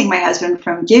preventing my husband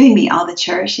from giving me all the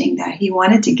cherishing that he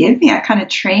wanted to give me. I kind of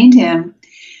trained him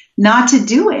not to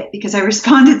do it because I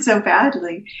responded so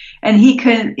badly, and he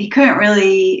couldn't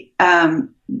really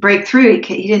break through.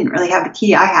 He didn't really have the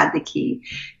key. I had the key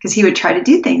because he would try to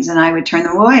do things and I would turn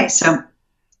them away. So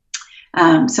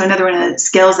another one of the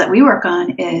skills that we work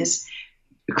on is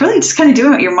really just kind of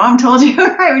doing what your mom told you,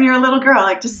 right? When you're a little girl,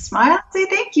 like just smile, say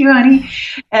thank you, honey.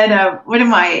 And one of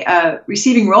my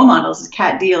receiving role models is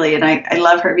Kat Deely, and I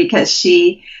love her because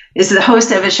she is the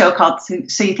host of a show called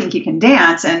So You Think You Can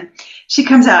Dance, and she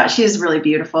comes out. She is really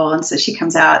beautiful, and so she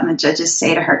comes out, and the judges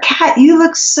say to her, "Kat, you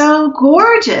look so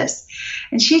gorgeous,"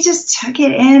 and she just took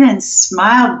it in and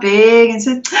smiled big and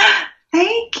said,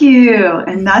 "Thank you,"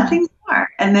 and nothing more.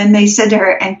 And then they said to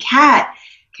her, "And Kat,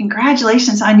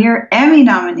 congratulations on your Emmy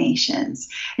nominations."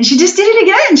 And she just did it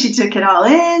again. She took it all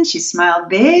in. She smiled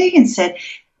big and said,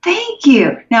 "Thank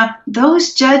you." Now,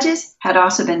 those judges had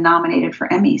also been nominated for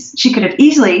Emmys. She could have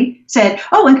easily said,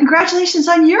 "Oh, and congratulations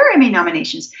on your Emmy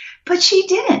nominations." But she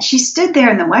didn't. She stood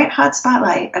there in the white hot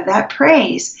spotlight of that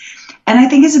praise. And I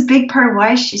think it's a big part of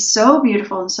why she's so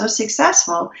beautiful and so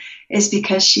successful is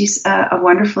because she's a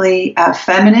wonderfully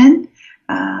feminine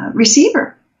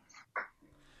receiver.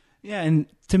 Yeah, and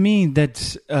to me,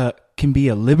 that's can be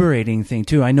a liberating thing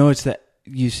too. I know it's that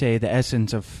you say the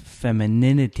essence of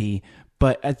femininity,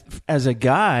 but as a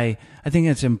guy, I think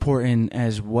it's important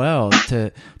as well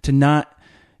to not.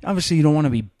 Obviously, you don't want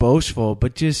to be boastful,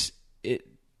 but just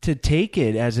to take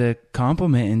it as a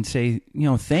compliment and say,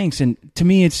 thanks. And to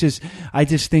me, it's just I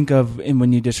just think of, and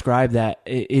when you describe that,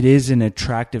 it is an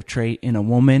attractive trait in a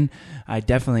woman. I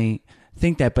definitely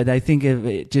think that, but I think of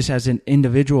it just as an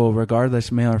individual,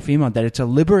 regardless male or female, that it's a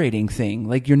liberating thing.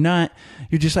 Like you're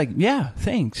just like, yeah,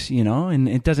 thanks, and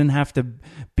it doesn't have to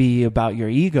be about your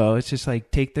ego. It's just like,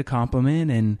 take the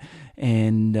compliment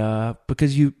and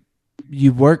because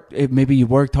maybe you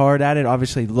worked hard at it,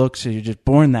 obviously looks, so you're just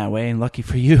born that way and lucky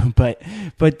for you, but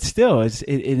still it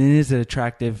is an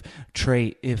attractive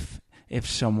trait if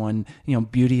someone,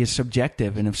 beauty is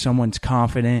subjective, and if someone's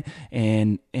confident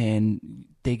and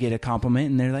they get a compliment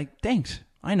and they're like, thanks,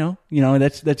 I know,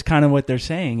 that's kind of what they're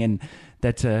saying. And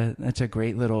that's a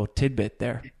great little tidbit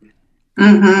there.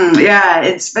 Mm-hmm. Yeah.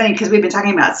 It's funny because we've been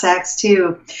talking about sex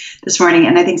too this morning.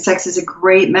 And I think sex is a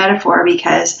great metaphor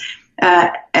because,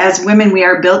 as women, we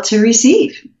are built to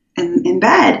receive in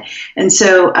bed. And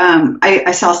so,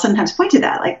 I shall sometimes point to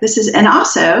that, like and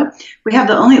also we have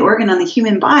the only organ on the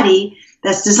human body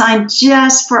that's designed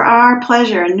just for our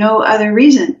pleasure and no other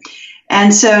reason.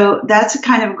 And so that's a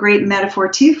kind of great metaphor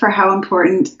too for how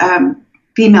important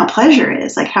female pleasure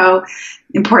is, like how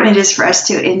important it is for us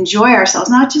to enjoy ourselves,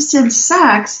 not just in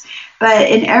sex, but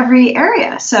in every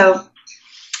area. So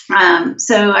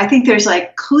I think there's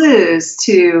like clues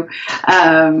to,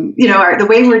 the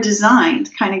way we're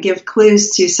designed kind of give clues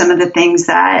to some of the things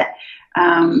that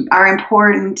are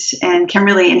important and can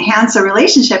really enhance a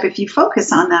relationship if you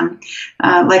focus on them,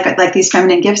 like these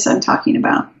feminine gifts I'm talking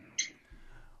about.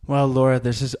 Well, Laura,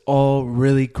 this is all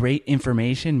really great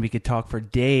information. We could talk for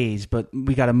days, but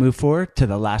we got to move forward to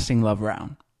the lasting love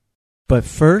round. But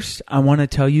first, I want to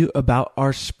tell you about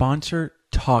our sponsor,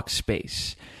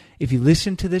 Talkspace. If you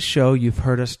listen to this show, you've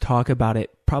heard us talk about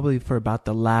it probably for about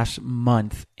the last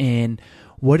month. And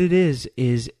what it is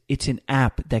it's an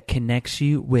app that connects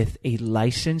you with a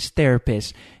licensed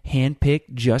therapist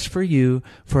handpicked just for you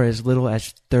for as little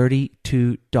as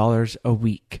 $32 a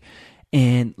week.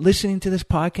 And listening to this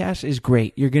podcast is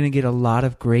great. You're going to get a lot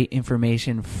of great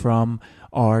information from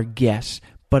our guests.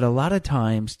 But a lot of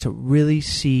times, to really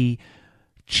see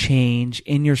change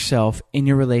in yourself, in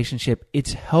your relationship,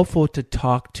 it's helpful to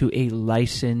talk to a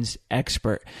licensed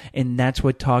expert. And that's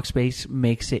what Talkspace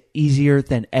makes it easier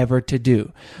than ever to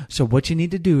do. So what you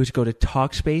need to do is go to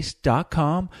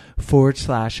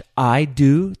Talkspace.com/I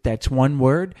do. That's one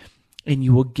word. And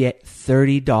you will get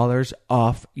 $30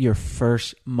 off your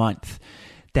first month.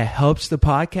 That helps the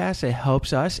podcast, it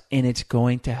helps us, and it's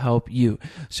going to help you.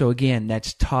 So again,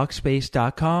 that's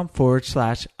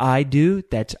Talkspace.com/I do.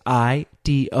 That's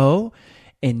IDO.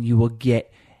 and you will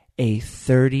get a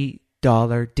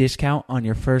 $30 discount on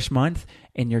your first month,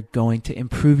 and you're going to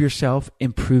improve yourself,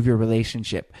 improve your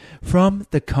relationship from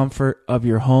the comfort of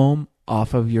your home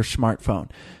off of your smartphone.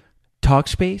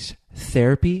 Talkspace,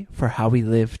 therapy for how we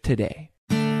live today.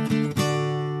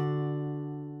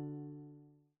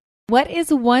 What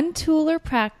is one tool or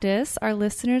practice our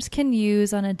listeners can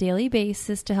use on a daily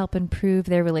basis to help improve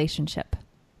their relationship?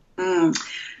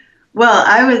 Well,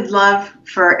 I would love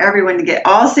for everyone to get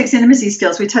all 6 intimacy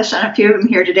skills. We touched on a few of them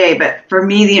here today, but for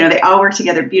me, they all work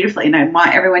together beautifully, and I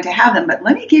want everyone to have them. But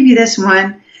let me give you this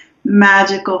one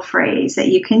magical phrase that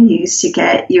you can use to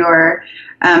get your,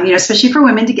 especially for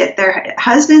women, to get their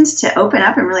husbands to open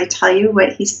up and really tell you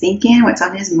what he's thinking, what's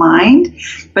on his mind.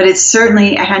 But it's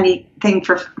certainly a handy thing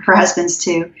for husbands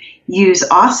to use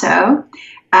also.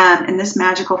 And this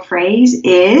magical phrase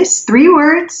is 3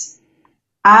 words: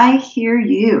 I hear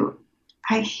you.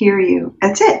 I hear you.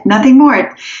 That's it. Nothing more.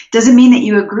 It doesn't mean that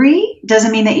you agree.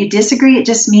 Doesn't mean that you disagree. It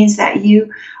just means that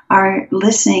you are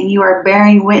listening. You are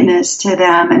bearing witness to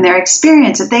them and their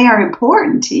experience, that they are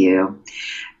important to you.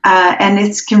 And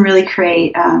it can really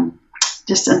create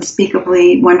just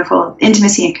unspeakably wonderful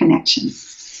intimacy and connection.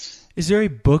 Is there a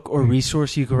book or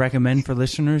resource you could recommend for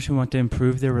listeners who want to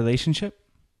improve their relationship?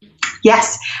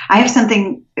 Yes, I have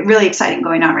something really exciting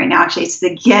going on right now. Actually, it's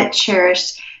the Get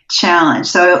Cherished Challenge.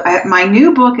 So my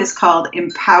new book is called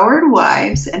Empowered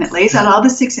Wives, and it lays out all the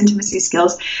 6 intimacy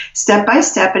skills step by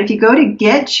step. But if you go to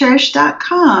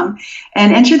getcherished.com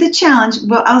and enter the challenge,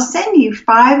 well, I'll send you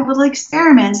 5 little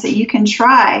experiments that you can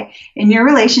try in your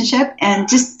relationship and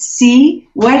just see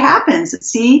what happens.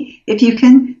 See if you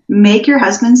can make your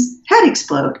husband's head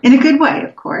explode in a good way,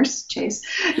 of course, Chase.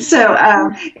 So,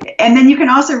 and then you can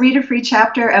also read a free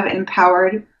chapter of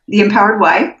The Empowered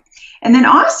Wife. And then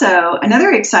also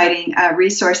another exciting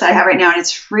resource I have right now, and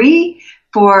it's free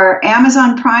for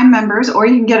Amazon Prime members, or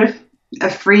you can get a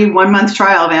free 1-month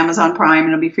trial of Amazon Prime, and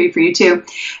it'll be free for you too.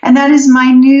 And that is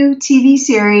my new TV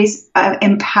series,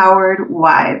 Empowered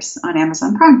Wives, on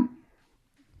Amazon Prime.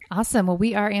 Awesome. Well,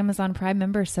 we are Amazon Prime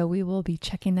members, so we will be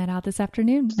checking that out this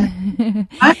afternoon.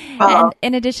 And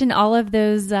in addition, all of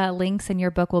those links in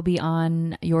your book will be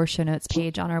on your show notes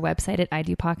page on our website at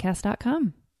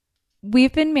idopodcast.com.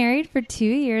 We've been married for 2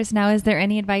 years now. Is there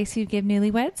any advice you'd give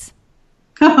newlyweds?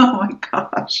 Oh my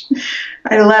gosh.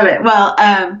 I love it. Well,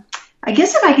 I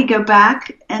guess if I could go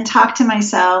back and talk to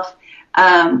myself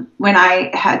when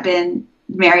I had been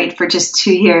married for just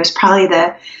 2 years, probably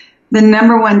the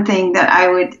number one thing that I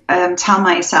would tell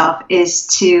myself is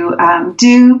to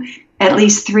do at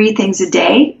least 3 things a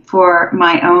day for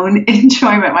my own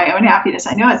enjoyment, my own happiness.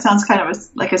 I know it sounds kind of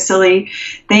like a silly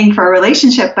thing for a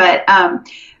relationship, but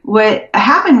what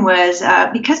happened was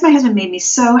because my husband made me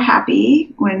so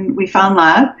happy when we fell in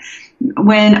love,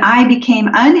 when I became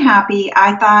unhappy,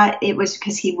 I thought it was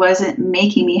because he wasn't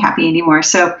making me happy anymore.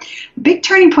 So a big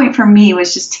turning point for me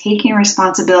was just taking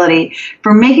responsibility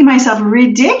for making myself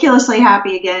ridiculously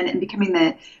happy again and becoming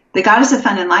the goddess of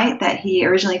fun and light that he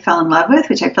originally fell in love with,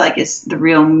 which I feel like is the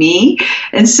real me.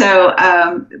 And so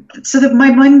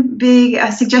my one big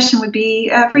suggestion would be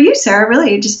for you, Sarah,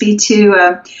 really just be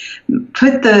to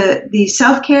put the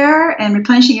self-care and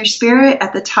replenishing your spirit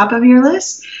at the top of your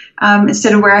list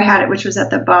instead of where I had it, which was at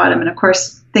the bottom. And of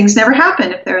course, things never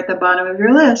happen if they're at the bottom of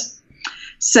your list.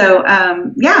 So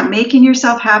making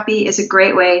yourself happy is a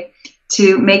great way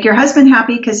to make your husband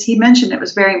happy, because he mentioned it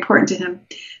was very important to him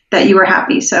that you were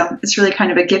happy. So it's really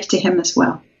kind of a gift to him as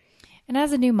well. And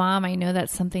as a new mom, I know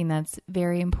that's something that's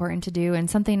very important to do and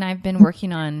something I've been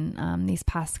working on these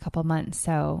past couple months.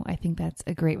 So I think that's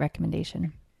a great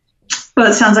recommendation. Well,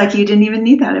 it sounds like you didn't even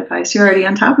need that advice. You're already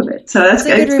on top of it. So that's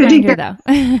good. It's a good reminder,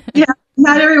 though. Yeah,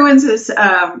 not everyone's as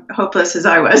hopeless as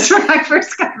I was when I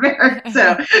first got married.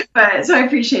 So I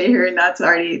appreciate hearing that's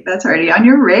already on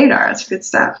your radar. That's good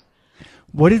stuff.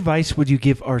 What advice would you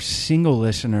give our single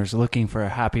listeners looking for a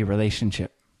happy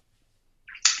relationship?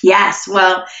 Yes.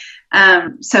 Well,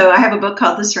 so I have a book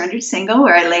called The Surrendered Single,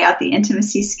 where I lay out the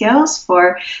intimacy skills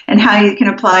and how you can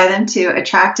apply them to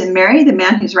attract and marry the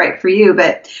man who's right for you.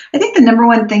 But I think the number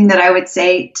one thing that I would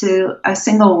say to a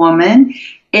single woman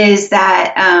is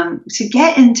that to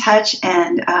get in touch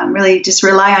and really just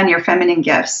rely on your feminine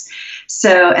gifts.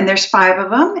 So, and there's 5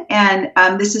 of them.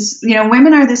 And this is,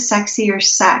 women are the sexier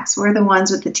sex. We're the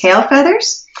ones with the tail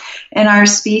feathers in our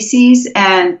species.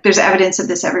 And there's evidence of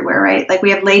this everywhere, right? Like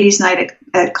we have ladies' night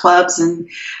at clubs and,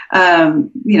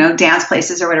 dance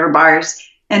places or whatever, bars.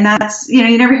 And that's,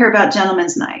 you never hear about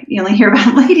gentlemen's night. You only hear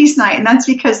about ladies' night. And that's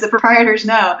because the proprietors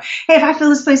know, hey, if I fill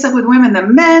this place up with women, the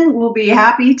men will be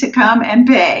happy to come and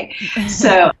pay.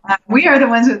 So we are the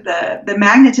ones with the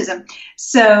magnetism.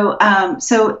 So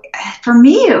for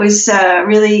me, it was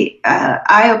really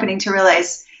eye-opening to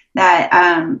realize that,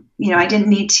 I didn't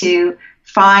need to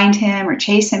find him or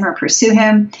chase him or pursue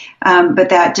him, but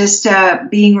that just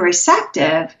being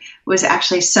receptive was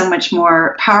actually so much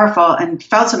more powerful and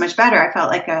felt so much better. I felt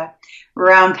like a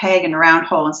round peg in a round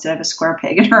hole instead of a square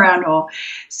peg in a round hole.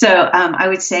 So I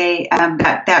would say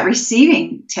that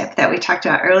receiving tip that we talked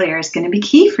about earlier is going to be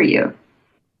key for you.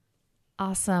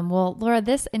 Awesome. Well, Laura,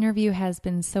 this interview has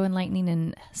been so enlightening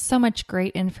and so much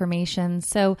great information.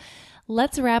 So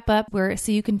let's wrap up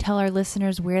so you can tell our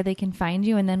listeners where they can find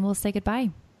you, and then we'll say goodbye.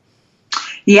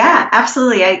 Yeah,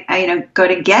 absolutely. I go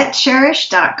to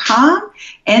getcherished.com,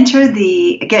 enter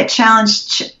the Get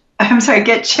Cherished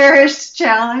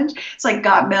challenge. It's like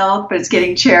Got Milk, but it's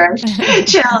getting cherished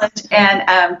challenge,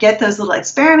 and get those little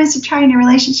experiments to try in your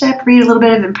relationship. Read a little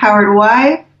bit of Empowered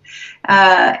Wife,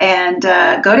 and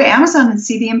go to Amazon and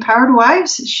see the Empowered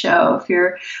Wives show if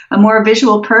you're a more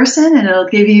visual person, and it'll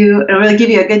really give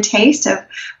you a good taste of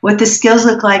what the skills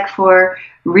look like for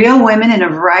real women in a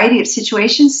variety of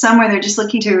situations. Some where they're just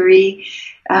looking to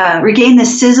regain the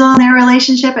sizzle in their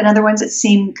relationship, and other ones that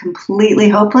seem completely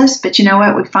hopeless. But you know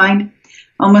what? We find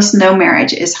almost no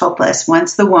marriage is hopeless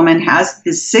once the woman has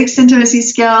the 6 intimacy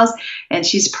skills and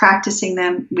she's practicing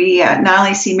them. We not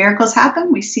only see miracles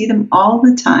happen, we see them all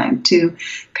the time, to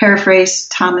paraphrase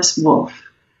Thomas Wolfe.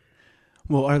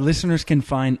 Well, our listeners can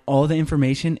find all the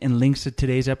information and links to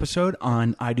today's episode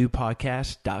on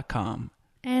idopodcast.com.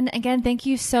 And again, thank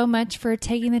you so much for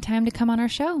taking the time to come on our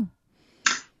show.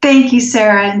 Thank you,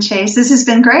 Sarah and Chase. This has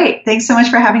been great. Thanks so much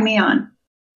for having me on.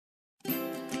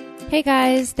 Hey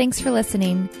guys, thanks for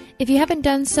listening. If you haven't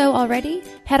done so already,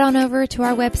 head on over to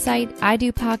our website,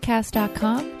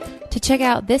 idopodcast.com, to check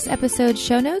out this episode's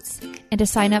show notes and to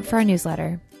sign up for our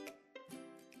newsletter.